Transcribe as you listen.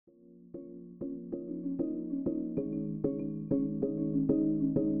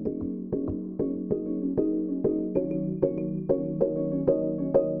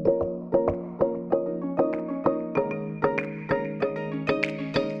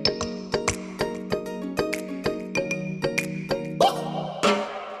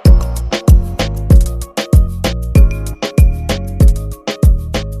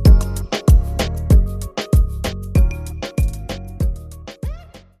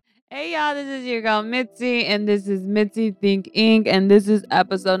Hey y'all, this is your girl Mitzi, and this is Mitzi Think Inc., and this is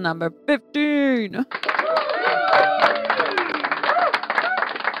episode number 15.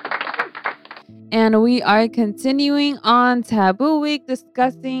 And we are continuing on Taboo Week,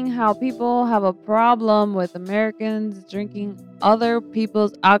 discussing how people have a problem with Americans drinking other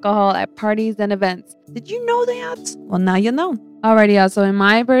people's alcohol at parties and events. Did you know that? Well, now you know. Alrighty, y'all. So in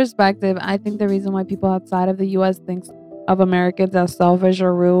my perspective, I think the reason why people outside of the U.S. think of Americans as selfish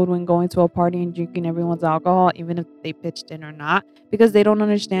or rude when going to a party and drinking everyone's alcohol, even if they pitched in or not, because they don't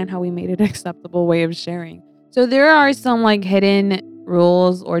understand how we made it an acceptable way of sharing. So there are some like hidden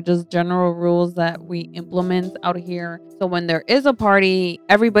rules or just general rules that we implement out here. So when there is a party,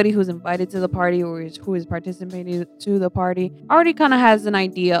 everybody who's invited to the party or who is participating to the party already kind of has an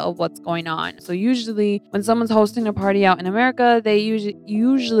idea of what's going on. So usually when someone's hosting a party out in America, they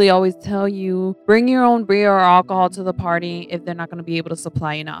usually always tell you bring your own beer or alcohol to the party if they're not going to be able to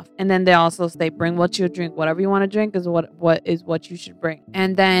supply enough. And then they also say bring what you drink, whatever you want to drink is what you should bring.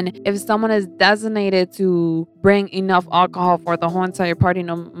 And then if someone is designated to bring enough alcohol for the whole entire party,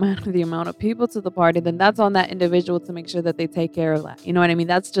 no matter the amount of people to the party, then that's on that individual to make sure that they take care of that. You know what I mean?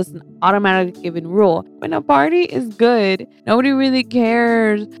 That's just an automatic given rule. When a party is good, nobody really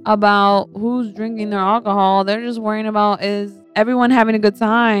cares about who's drinking their alcohol. They're just worrying about is everyone having a good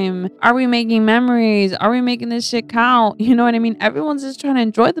time? Are we making memories? Are we making this shit count? You know what I mean? Everyone's just trying to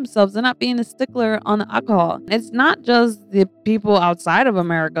enjoy themselves and not being a stickler on the alcohol. It's not just the people outside of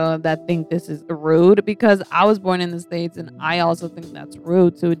America that think this is rude, because I was born in the States and I also think that's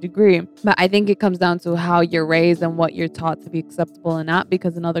rude to a degree. But I think it comes down to how you're raised and what you're taught to be acceptable and not,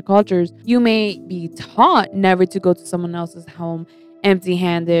 because in other cultures, you may be taught never to go to someone else's home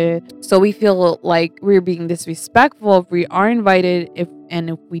empty-handed, so we feel like we're being disrespectful if we are invited, if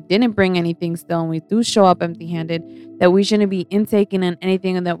we didn't bring anything still and we do show up empty-handed, that we shouldn't be intaking in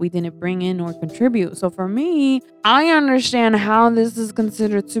anything that we didn't bring in or contribute. So for me, I understand how this is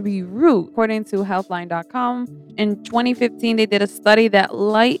considered to be rude. According to healthline.com, in 2015 they did a study that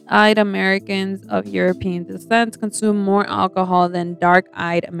light-eyed Americans of European descent consume more alcohol than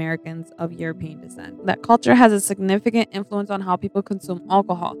dark-eyed Americans of European descent. That culture has a significant influence on how people consume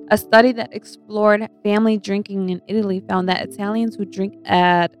alcohol. A study that explored family drinking in Italy found that Italians who drink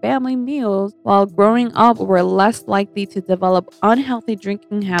at family meals while growing up were less likely to develop unhealthy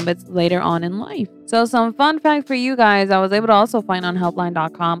drinking habits later on in life. So some fun fact for you guys, I was able to also find on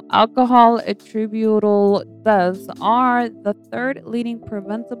healthline.com, alcohol attributable deaths are the third leading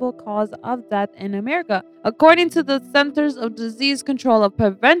preventable cause of death in America. According to the Centers of Disease Control and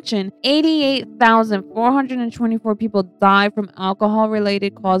Prevention, 88,424 people die from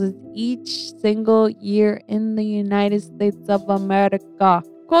alcohol-related causes each single year in the United States of America.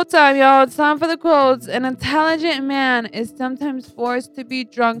 Quote time, y'all. It's time for the quotes. An intelligent man is sometimes forced to be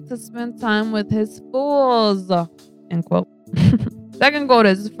drunk to spend time with his fools. End quote. Second quote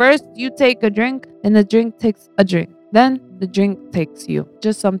is, first you take a drink, and the drink takes a drink. Then the drink takes you.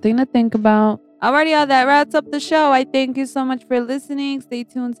 Just something to think about. Alrighty, y'all, that wraps up the show. I thank you so much for listening. Stay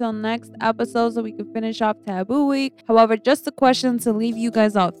tuned till next episode so we can finish off Taboo Week. However, just a question to leave you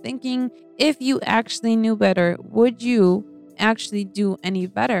guys out thinking. If you actually knew better, would you actually do any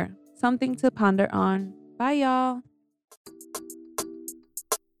better? Something to ponder on. Bye, y'all.